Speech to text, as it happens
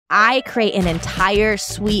I create an entire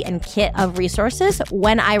suite and kit of resources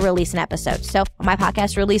when I release an episode. So my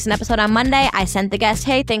podcast released an episode on Monday. I sent the guest,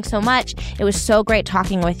 hey, thanks so much. It was so great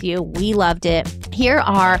talking with you. We loved it. Here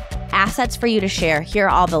are assets for you to share. Here are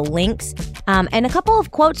all the links and a couple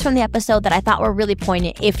of quotes from the episode that I thought were really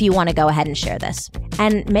poignant if you want to go ahead and share this.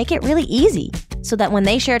 And make it really easy so that when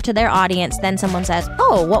they share it to their audience, then someone says,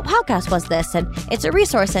 oh, what podcast was this? And it's a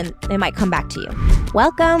resource and they might come back to you.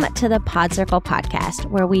 Welcome to the Pod Circle podcast,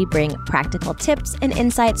 where we bring practical tips and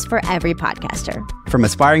insights for every podcaster. From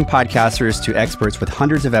aspiring podcasters to experts with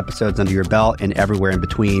hundreds of episodes under your belt and everywhere in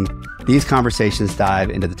between, these conversations dive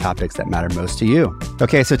into the topics that matter most to you.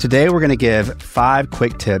 Okay, so today we're going to give 5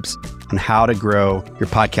 quick tips on how to grow your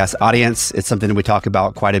podcast audience. It's something that we talk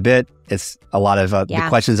about quite a bit. It's a lot of the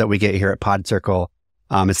questions that we get here at Pod Circle.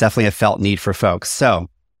 It's definitely a felt need for folks. So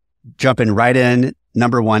jumping right in,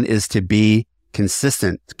 number 1 is to be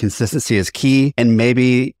consistent. Consistency is key and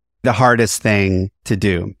maybe the hardest thing to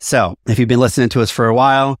do. So if you've been listening to us for a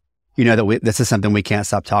while, you know that this is something we can't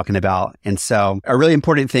stop talking about. And so a really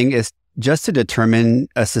important thing is just to determine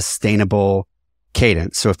a sustainable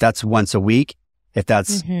cadence. So if that's once a week, if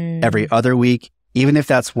that's every other week, even if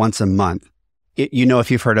that's once a month, if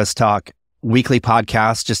you've heard us talk, weekly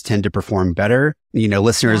podcasts just tend to perform better.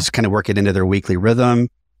 Listeners kind of work it into their weekly rhythm.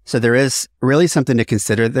 So there is really something to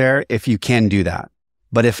consider there if you can do that.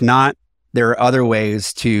 But if not, there are other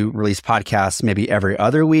ways to release podcasts maybe every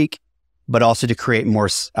other week, but also to create more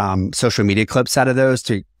social media clips out of those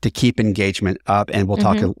to keep engagement up. And we'll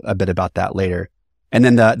talk a bit about that later. And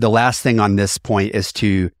then the last thing on this point is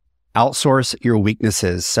to outsource your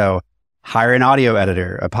weaknesses. So hire an audio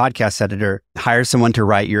editor, a podcast editor, hire someone to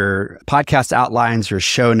write your podcast outlines, your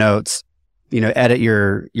show notes, edit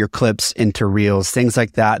your clips into reels, things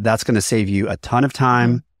like that. That's going to save you a ton of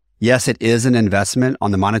time. Yes, it is an investment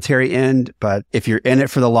on the monetary end, but if you're in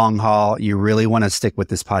it for the long haul, you really want to stick with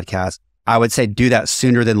this podcast. I would say do that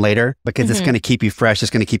sooner than later because it's going to keep you fresh.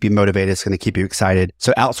 It's going to keep you motivated. It's going to keep you excited.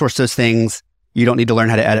 So outsource those things. You don't need to learn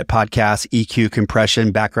how to edit podcasts, EQ,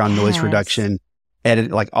 compression, background noise reduction,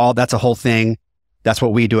 edit, that's a whole thing. That's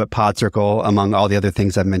what we do at Pod Circle, among all the other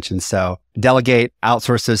things I've mentioned. So delegate,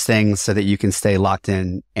 outsource those things so that you can stay locked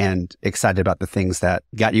in and excited about the things that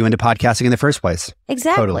got you into podcasting in the first place.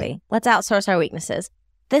 Exactly. Totally. Let's outsource our weaknesses.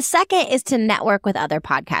 The second is to network with other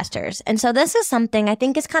podcasters. And so this is something I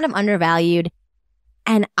think is kind of undervalued.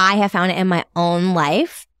 And I have found it in my own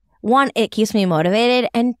life. 1, it keeps me motivated.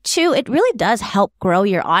 And 2, it really does help grow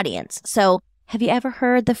your audience. So have you ever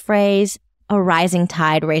heard the phrase, a rising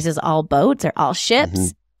tide raises all boats or all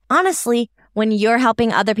ships? Honestly, when you're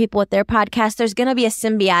helping other people with their podcast, there's going to be a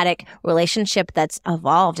symbiotic relationship that's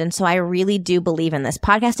evolved. And so I really do believe in this.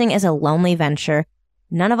 Podcasting is a lonely venture.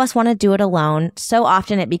 None of us want to do it alone. So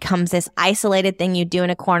often it becomes this isolated thing you do in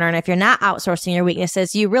a corner. And if you're not outsourcing your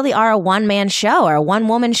weaknesses, you really are a one-man show or a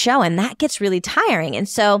one-woman show. And that gets really tiring. And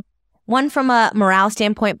so 1, from a morale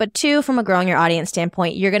standpoint, but 2, from a growing your audience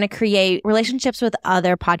standpoint, you're going to create relationships with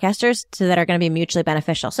other podcasters that are going to be mutually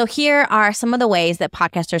beneficial. So here are some of the ways that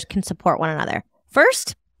podcasters can support one another.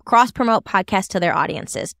 First, cross-promote podcasts to their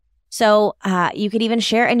audiences. So you could even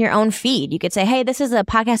share in your own feed. You could say, hey, this is a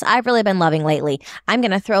podcast I've really been loving lately. I'm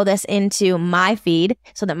going to throw this into my feed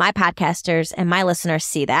so that my podcasters and my listeners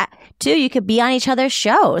see that. 2, you could be on each other's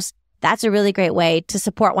shows. That's a really great way to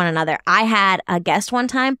support one another. I had a guest one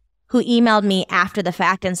time who emailed me after the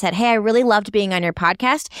fact and said, hey, I really loved being on your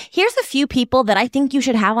podcast. Here's a few people that I think you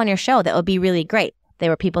should have on your show that would be really great. They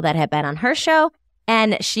were people that had been on her show,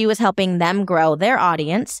 and she was helping them grow their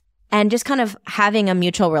audience and just kind of having a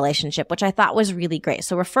mutual relationship, which I thought was really great.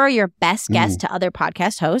 So refer your best guests to other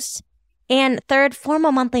podcast hosts. And 3rd, form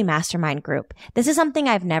a monthly mastermind group. This is something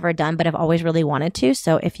I've never done, but I've always really wanted to.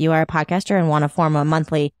 So if you are a podcaster and want to form a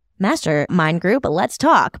monthly mastermind group, let's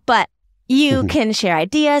talk. But you can share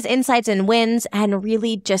ideas, insights, and wins, and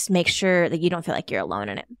really just make sure that you don't feel like you're alone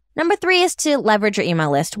in it. Number 3 is to leverage your email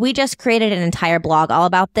list. We just created an entire blog all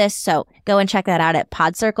about this, so go and check that out at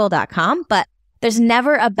podcircle.com. But there's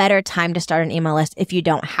never a better time to start an email list if you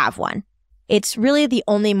don't have one. It's really the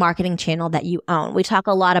only marketing channel that you own. We talk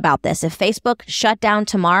a lot about this. If Facebook shut down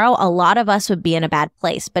tomorrow, a lot of us would be in a bad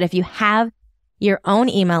place. But if you have your own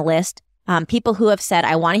email list, people who have said,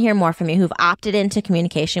 I want to hear more from you, who've opted into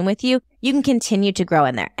communication with you, you can continue to grow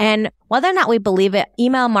in there. And whether or not we believe it,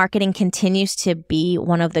 email marketing continues to be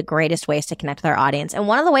one of the greatest ways to connect with our audience. And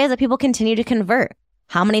one of the ways that people continue to convert.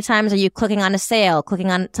 How many times are you clicking on a sale,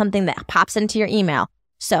 clicking on something that pops into your email?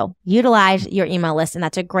 So utilize your email list, and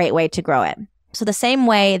that's a great way to grow it. So the same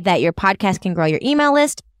way that your podcast can grow your email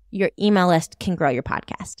list can grow your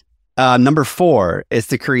podcast. Number 4 is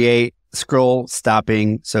to create scroll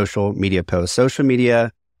stopping social media posts.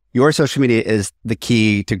 Your social media is the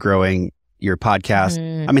key to growing your podcast.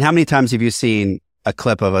 I mean, how many times have you seen a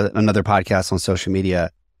clip of another podcast on social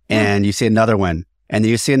media and you see another one and then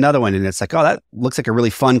you see another one and it's like, oh, that looks like a really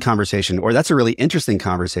fun conversation, or that's a really interesting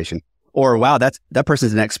conversation, or wow, that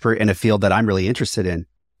person's an expert in a field that I'm really interested in.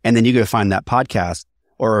 And then you go find that podcast,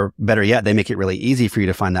 or better yet, they make it really easy for you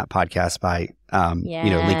to find that podcast by,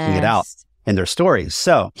 linking it out in their stories.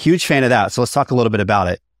 So huge fan of that. So let's talk a little bit about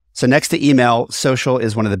it. So next to email, social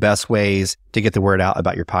is one of the best ways to get the word out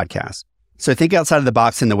about your podcast. So think outside of the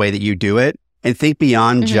box in the way that you do it, and think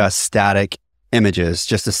beyond just static images,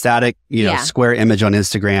 just a static, square image on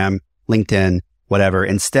Instagram, LinkedIn, whatever.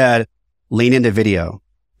 Instead, lean into video.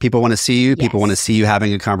 People want to see you. People want to see you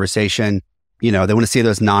having a conversation. They want to see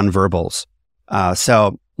those nonverbals.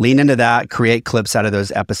 So lean into that, create clips out of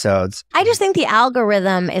those episodes. I just think the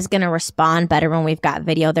algorithm is going to respond better when we've got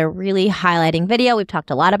video. They're really highlighting video. We've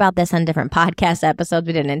talked a lot about this on different podcast episodes.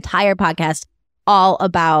 We did an entire podcast all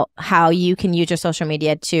about how you can use your social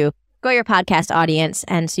media to grow your podcast audience.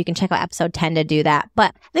 And so you can check out episode 10 to do that.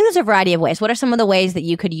 But I think there's a variety of ways. What are some of the ways that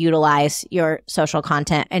you could utilize your social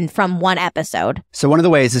content and from one episode? So one of the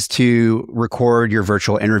ways is to record your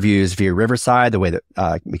virtual interviews via Riverside, the way that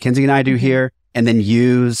Mackenzie and I do here. And then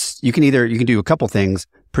you can do a couple things,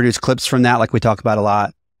 produce clips from that, like we talk about a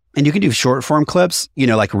lot. And you can do short form clips,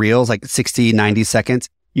 like reels, like 60, 90 seconds.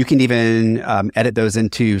 You can even edit those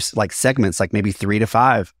into like segments, like maybe 3 to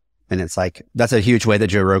 5. And it's like, that's a huge way that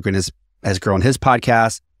Joe Rogan has grown his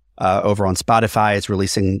podcast. Over on Spotify, it's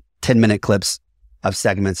releasing 10-minute clips of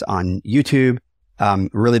segments on YouTube.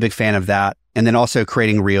 Really big fan of that. And then also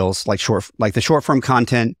creating reels, like the short form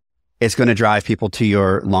content is going to drive people to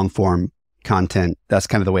your long form content. That's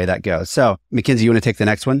kind of the way that goes. So Mackenzie, you want to take the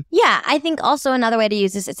next one? Yeah, I think also another way to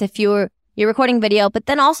use this is if you're recording video, but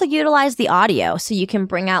then also utilize the audio so you can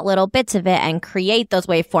bring out little bits of it and create those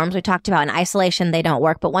waveforms. We talked about in isolation, they don't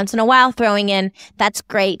work, but once in a while throwing in, that's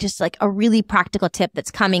great. Just like a really practical tip that's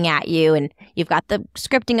coming at you and you've got the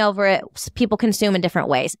scripting over it. People consume in different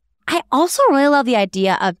ways. I also really love the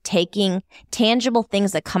idea of taking tangible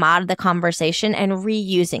things that come out of the conversation and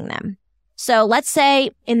reusing them. So let's say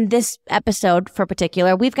in this episode for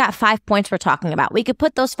particular, we've got 5 points we're talking about. We could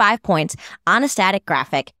put those 5 points on a static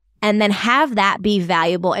graphic and then have that be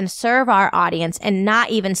valuable and serve our audience and not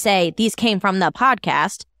even say these came from the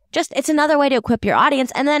podcast. Just it's another way to equip your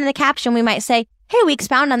audience. And then in the caption, we might say, hey, we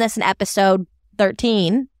expound on this in episode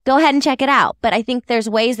 13. Go ahead and check it out. But I think there's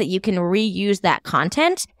ways that you can reuse that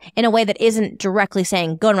content in a way that isn't directly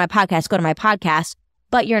saying, go to my podcast,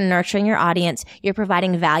 but you're nurturing your audience. You're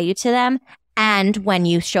providing value to them. And when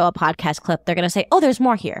you show a podcast clip, they're going to say, oh, there's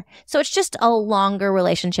more here. So it's just a longer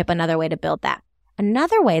relationship, another way to build that.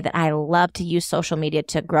 Another way that I love to use social media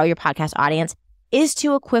to grow your podcast audience is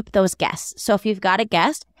to equip those guests. So if you've got a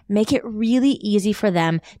guest, make it really easy for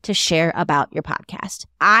them to share about your podcast.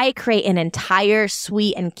 I create an entire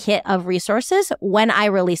suite and kit of resources when I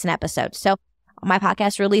release an episode. So my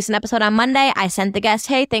podcast released an episode on Monday. I sent the guest,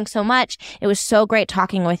 hey, thanks so much. It was so great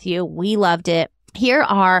talking with you. We loved it. Here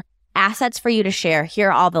are assets for you to share. Here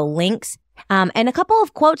are all the links. And a couple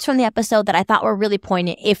of quotes from the episode that I thought were really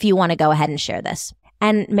poignant if you want to go ahead and share this.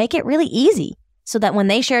 And make it really easy so that when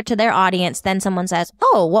they share it to their audience, then someone says,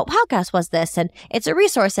 oh, what podcast was this? And it's a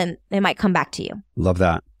resource and they might come back to you. Love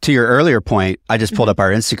that. To your earlier point, I just pulled up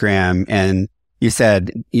our Instagram and you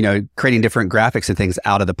said, creating different graphics and things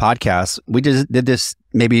out of the podcast. We just did this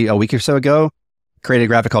maybe a week or so ago, created a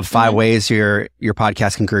graphic called 5 ways your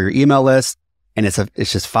podcast can grow your email list. And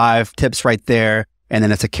it's just 5 tips right there. And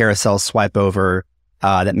then it's a carousel swipe over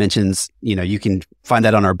that mentions, you can find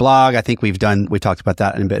that on our blog. I think we talked about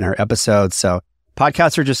that in a bit in our episodes. So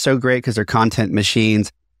podcasts are just so great because they're content machines.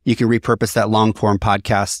 You can repurpose that long form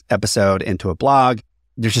podcast episode into a blog.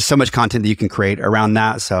 There's just so much content that you can create around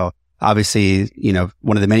that. So obviously,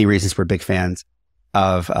 one of the many reasons we're big fans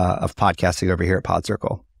of podcasting over here at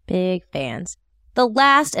PodCircle. Big fans. The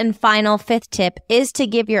last and final 5th tip is to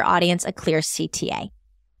give your audience a clear CTA.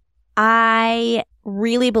 I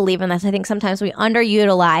really believe in this. I think sometimes we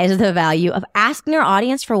underutilize the value of asking our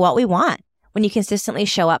audience for what we want. When you consistently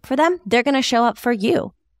show up for them, they're going to show up for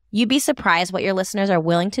you. You'd be surprised what your listeners are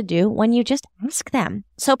willing to do when you just ask them.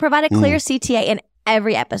 So provide a clear CTA in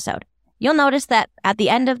every episode. You'll notice that at the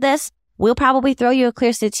end of this, we'll probably throw you a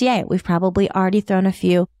clear CTA. We've probably already thrown a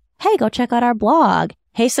few, hey, go check out our blog.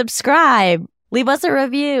 Hey, subscribe. Leave us a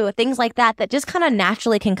review. Things like that just kind of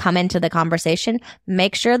naturally can come into the conversation.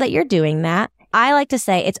 Make sure that you're doing that. I like to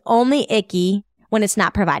say it's only icky when it's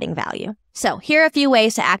not providing value. So here are a few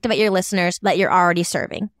ways to activate your listeners that you're already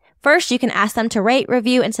serving. First, you can ask them to rate,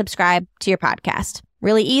 review, and subscribe to your podcast.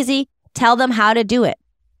 Really easy. Tell them how to do it.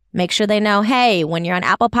 Make sure they know, hey, when you're on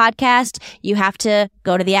Apple Podcast, you have to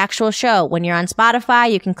go to the actual show. When you're on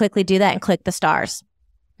Spotify, you can quickly do that and click the stars.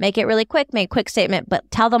 Make it really quick, make a quick statement, but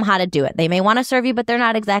tell them how to do it. They may want to serve you, but they're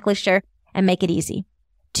not exactly sure, and make it easy.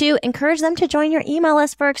 2, encourage them to join your email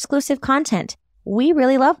list for exclusive content. We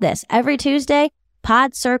really love this. Every Tuesday,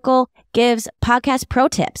 Pod Circle gives podcast pro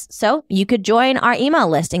tips. So you could join our email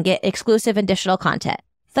list and get exclusive additional content.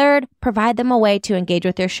 3rd, provide them a way to engage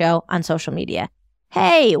with your show on social media.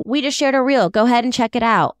 Hey, we just shared a reel. Go ahead and check it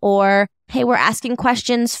out. Or, hey, we're asking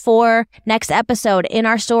questions for next episode in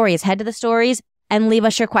our stories. Head to the stories and leave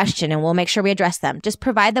us your question and we'll make sure we address them. Just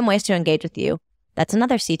provide them ways to engage with you. That's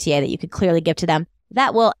another CTA that you could clearly give to them.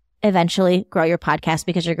 That will eventually grow your podcast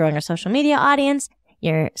because you're growing your social media audience.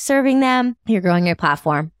 You're serving them, you're growing your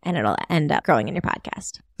platform, and it'll end up growing in your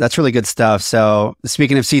podcast. That's really good stuff. So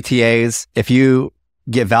speaking of CTAs, if you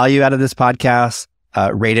get value out of this podcast,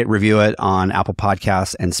 rate it, review it on Apple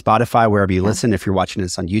Podcasts and Spotify, wherever you listen. If you're watching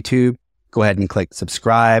this on YouTube, go ahead and click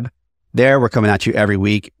subscribe. There, we're coming at you every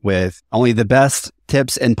week with only the best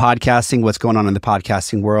tips in podcasting, what's going on in the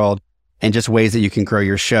podcasting world, and just ways that you can grow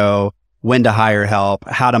your show, when to hire help,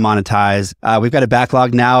 how to monetize. We've got a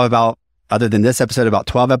backlog now other than this episode, about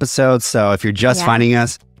 12 episodes. So if you're just finding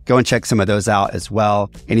us, go and check some of those out as well.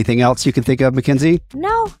 Anything else you can think of, Mackenzie?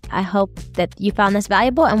 No. I hope that you found this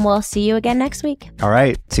valuable and we'll see you again next week. All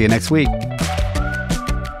right. See you next week.